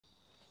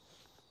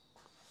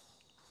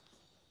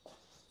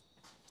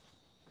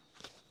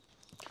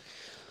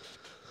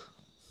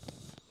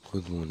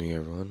Good morning,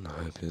 everyone.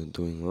 I hope you're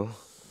doing well.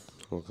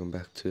 Welcome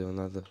back to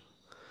another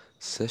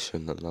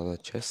session, another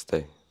chess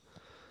day.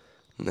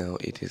 Now,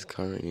 it is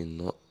currently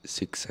not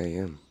 6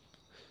 a.m.,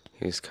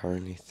 it is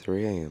currently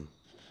 3 a.m.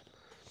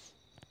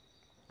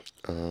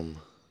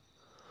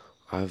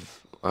 I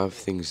have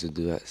things to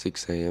do at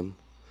 6 a.m.,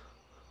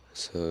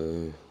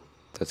 so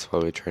that's why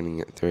we're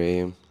training at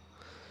 3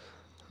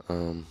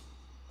 a.m.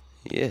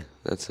 Yeah,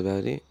 that's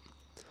about it.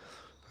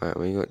 Alright,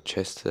 we got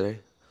chess today.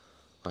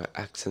 I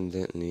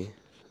accidentally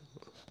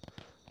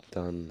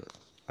done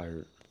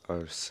a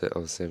set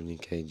of 70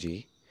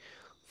 kg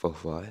for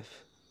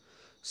 5.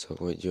 So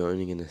what you're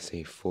only gonna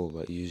see 4,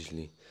 but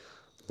usually,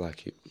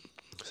 like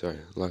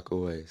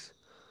always,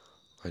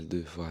 I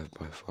do 5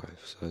 by 5.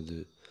 So I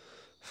do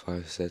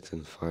 5 sets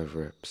and 5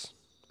 reps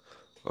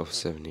of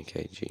 70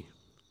 kg.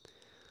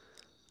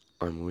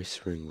 I'm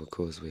whispering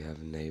because we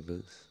have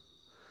neighbors,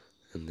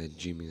 and the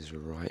gym is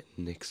right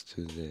next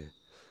to their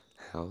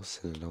house,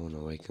 and I don't want to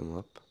wake them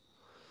up.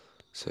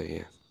 So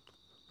yeah.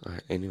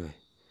 Alright, anyway,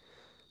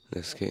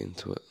 let's get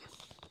into it.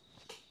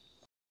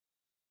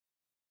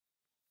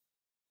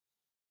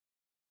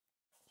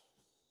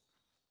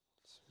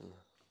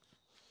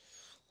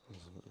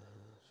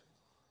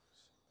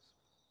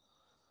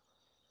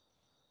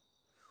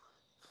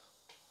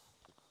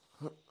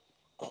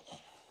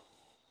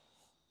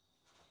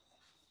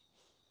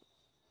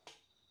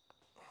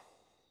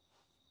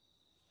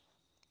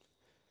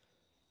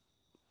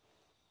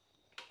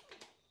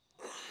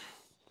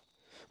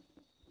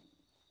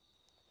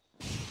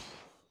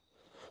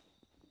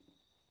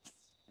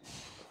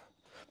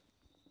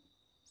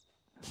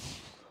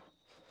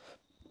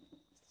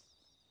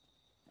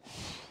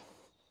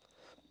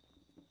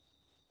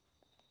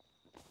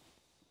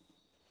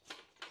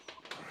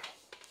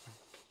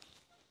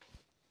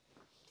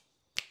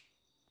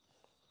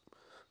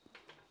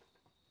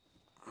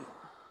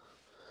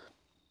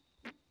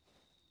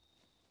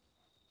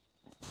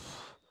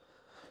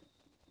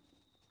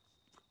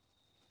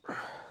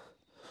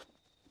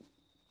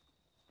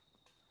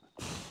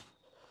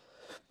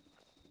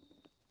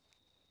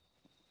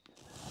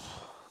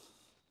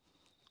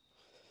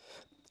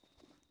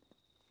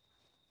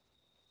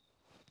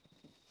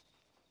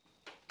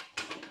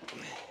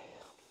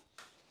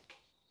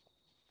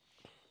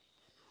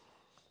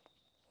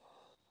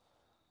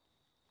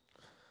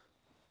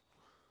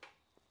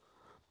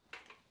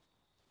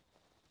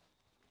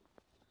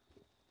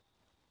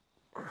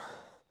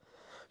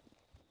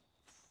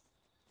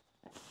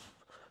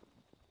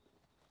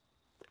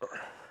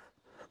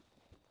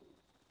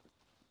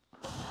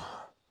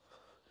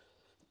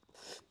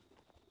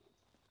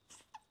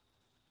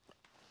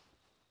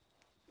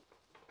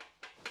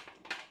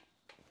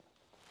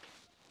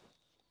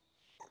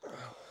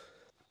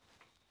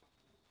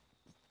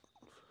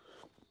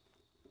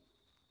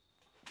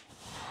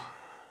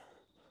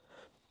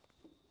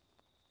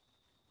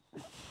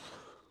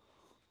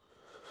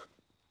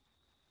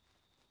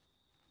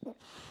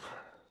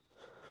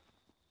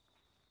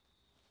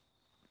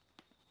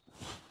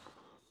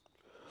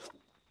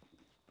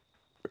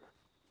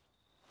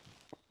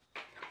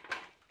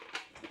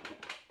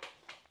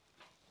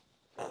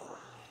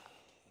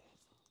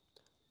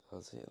 That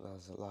was it, that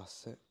was the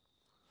last set.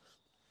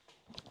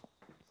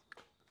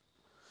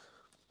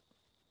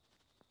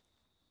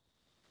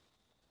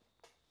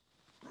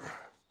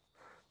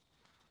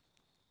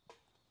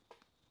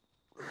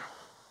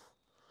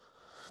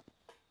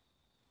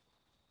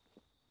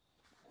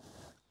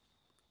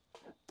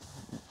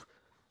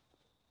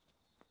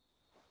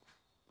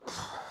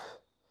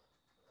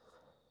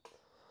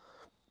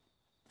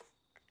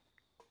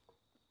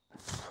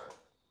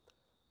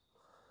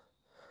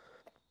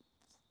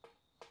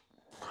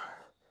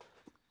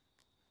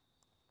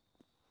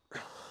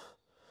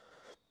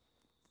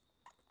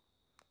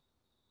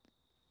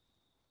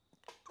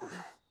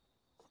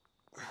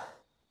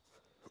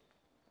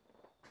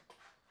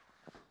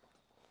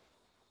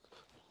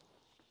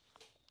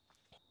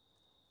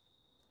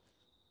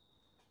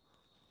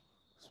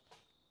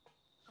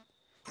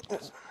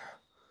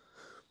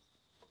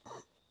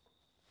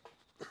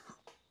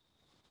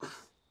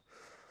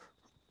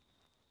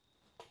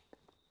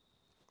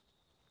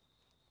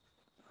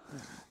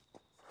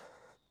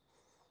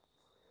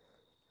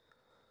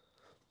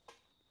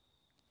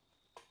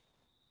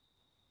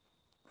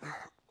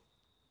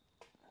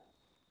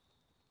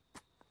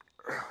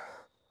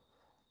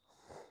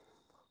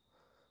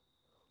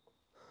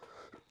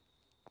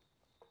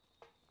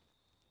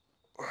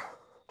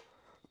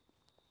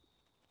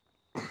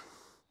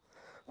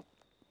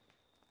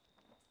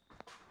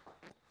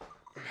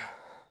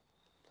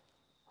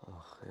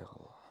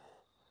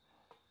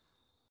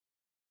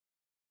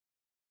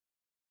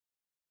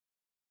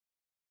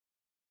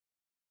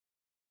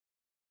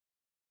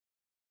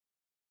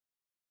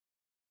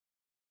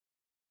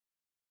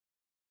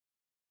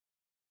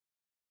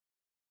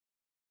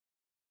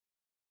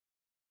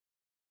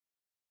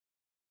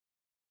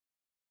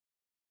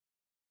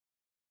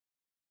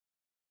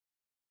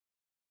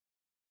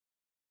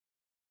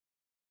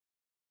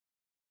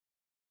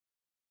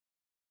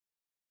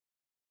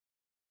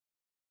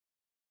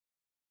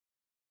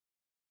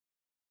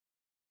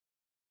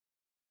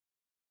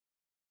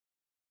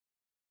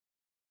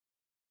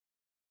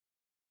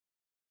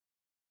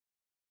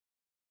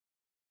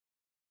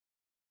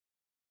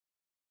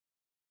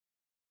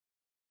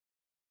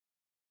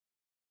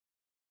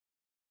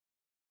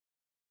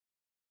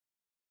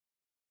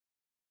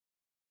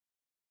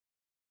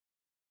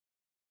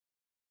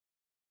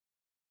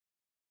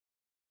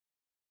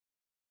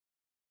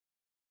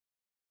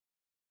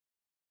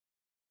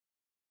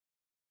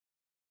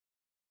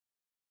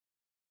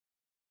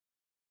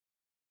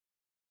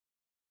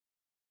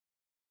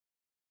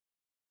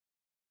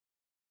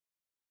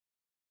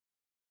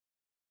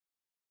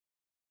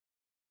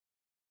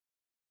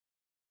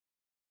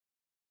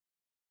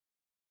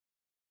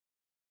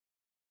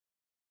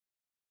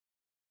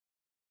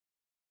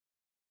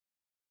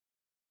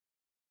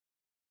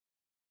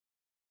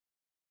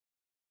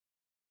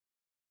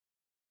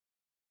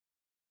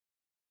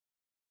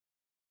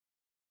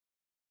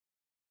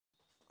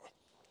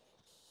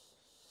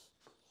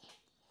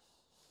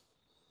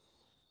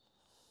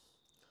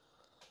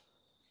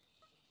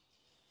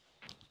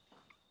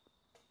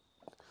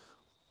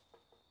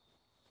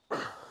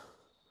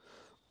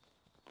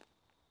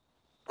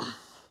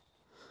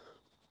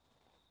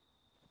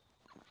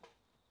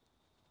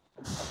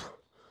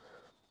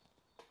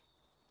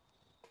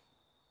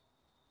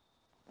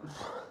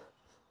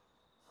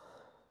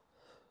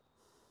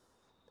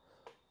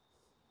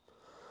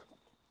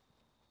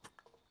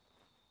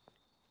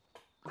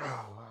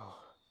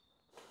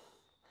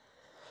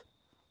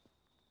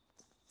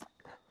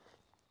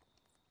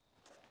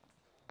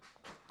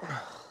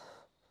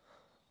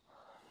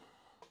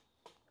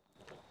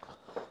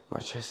 My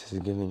chest is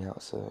giving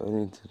out so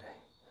early today.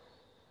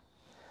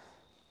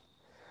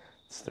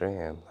 It's 3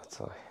 a.m. That's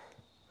why.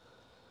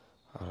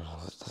 I don't know.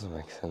 That doesn't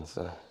make sense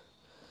though.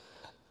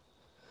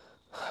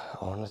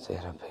 I wanted to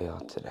hit a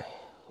PR today.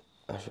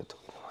 I should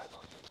talk to my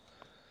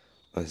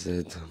God. I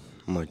said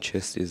my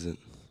chest is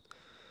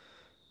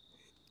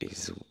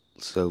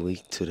so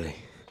weak today.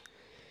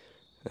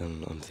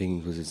 And I'm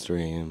thinking because it's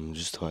 3 a.m. I'm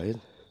just tired.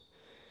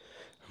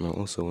 And I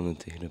also wanted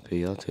to hit a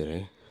PR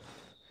today.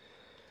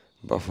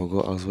 But I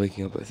forgot I was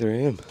waking up at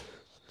 3 a.m.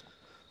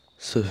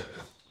 So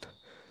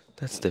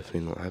that's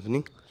definitely not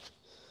happening.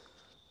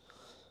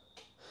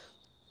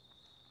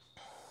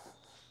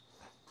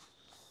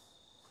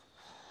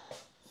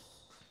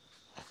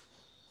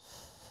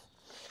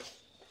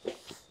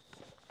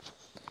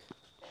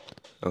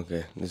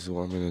 Okay, this is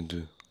what I'm gonna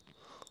do.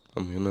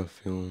 I'm gonna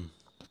film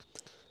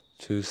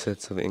 2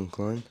 sets of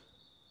incline,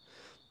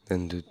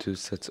 then do 2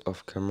 sets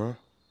off camera,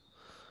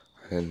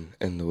 and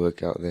end the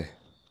workout there.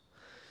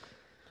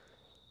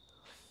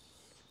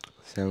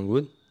 Sound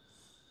good?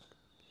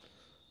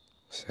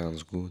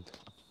 Sounds good.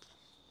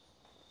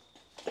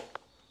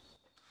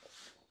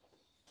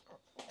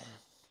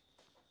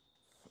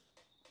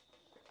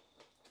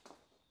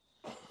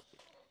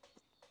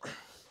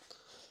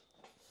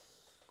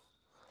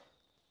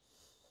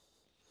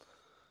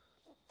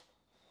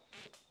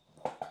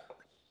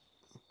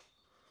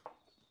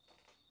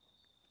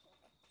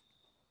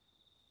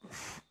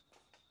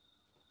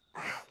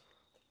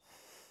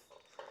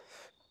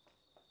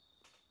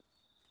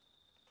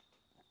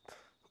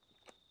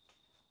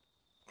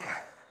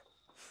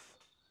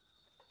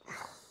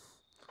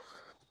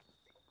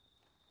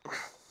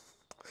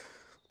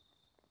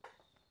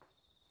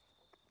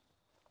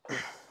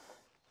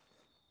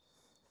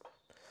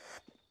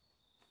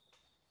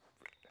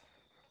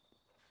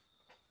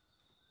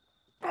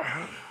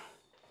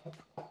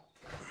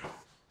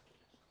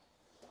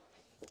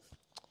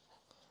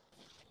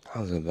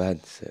 That was a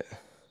bad set.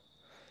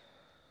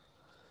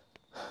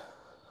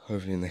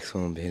 Hopefully the next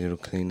one will be a little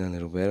cleaner, a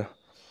little better.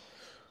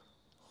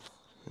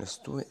 Let's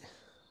do it.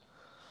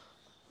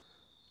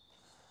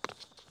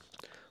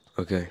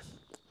 Okay,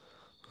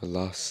 the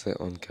last set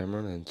on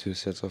camera and 2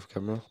 sets off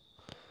camera.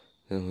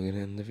 Then we're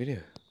gonna end the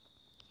video.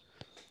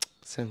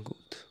 Sound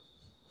good?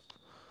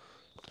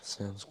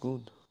 Sounds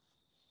good.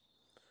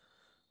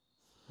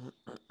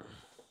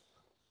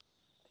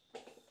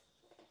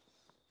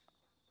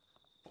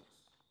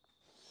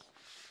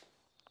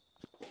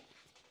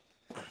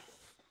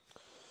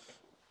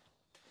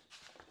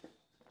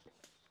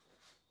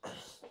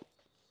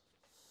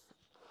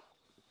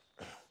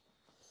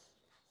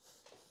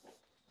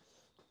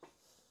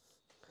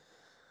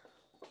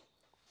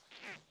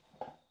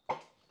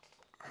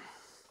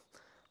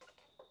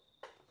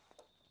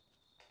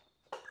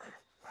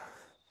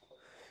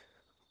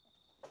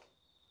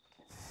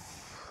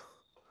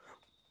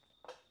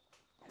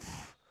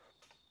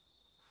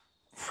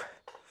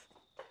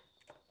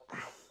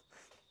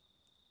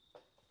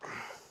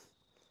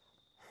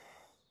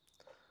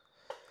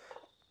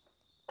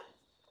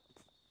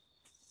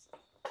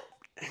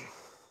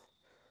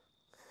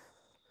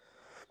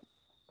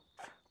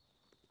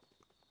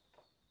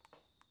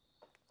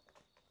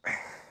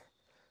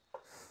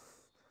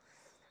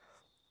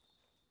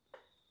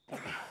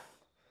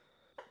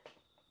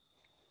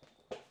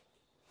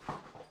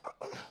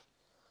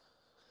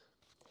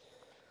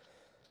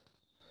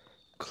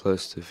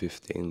 Close to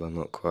 15, but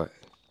not quite.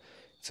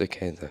 It's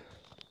okay though.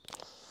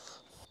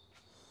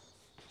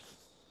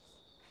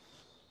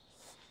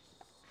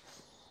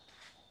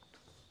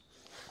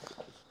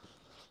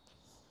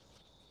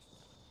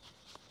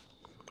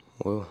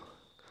 Well,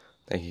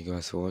 thank you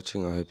guys for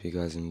watching. I hope you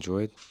guys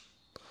enjoyed.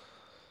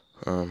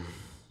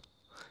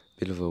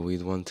 Bit of a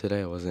weird one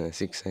today. I wasn't a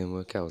 6 a.m.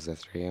 workout, I was a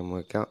 3 a.m.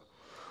 workout.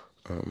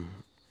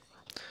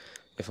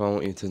 If I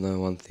want you to know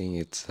one thing,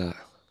 it's that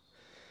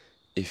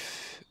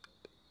if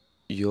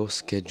your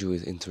schedule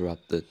is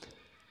interrupted,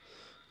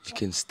 you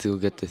can still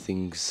get the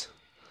things.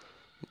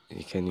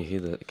 Can you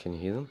hear that? Can you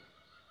hear them?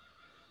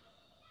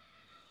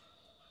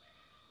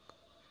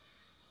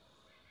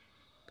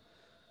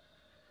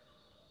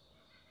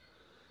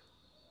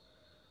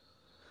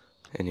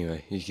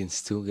 Anyway, you can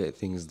still get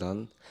things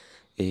done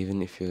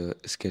even if your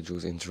schedule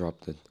is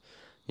interrupted.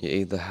 You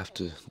either have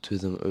to do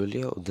them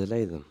earlier or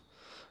delay them.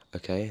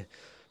 Okay?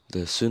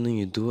 The sooner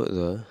you do it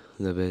though,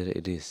 the better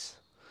it is.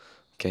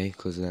 Okay?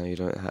 Because now you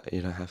don't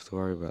have to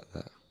worry about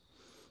that.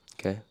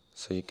 Okay?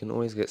 So you can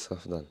always get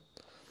stuff done.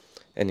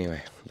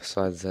 Anyway,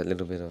 besides that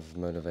little bit of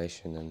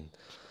motivation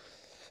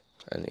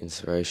and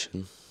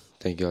inspiration,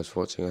 thank you guys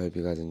for watching. I hope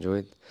you guys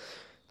enjoyed.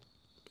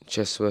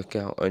 Chest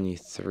workout, only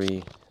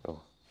three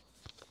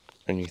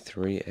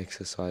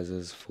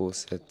exercises, 4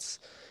 sets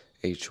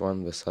each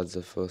one, besides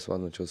the first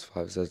one, which was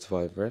 5 sets,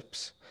 5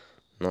 reps,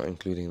 not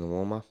including the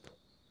warm-up.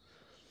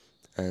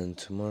 And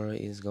tomorrow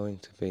is going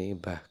to be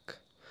back.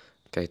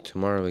 Okay,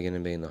 tomorrow we're going to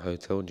be in the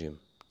hotel gym.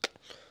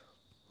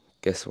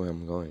 Guess where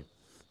I'm going?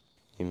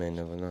 You may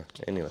never know.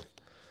 Anyway,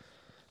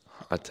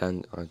 I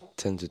tend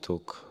to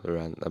talk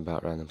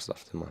about random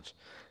stuff too much.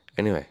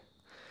 Anyway,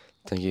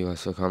 Thank you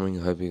guys for coming.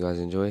 I hope you guys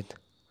enjoyed.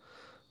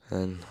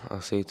 And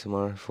I'll see you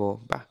tomorrow for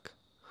back.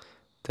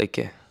 Take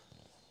care.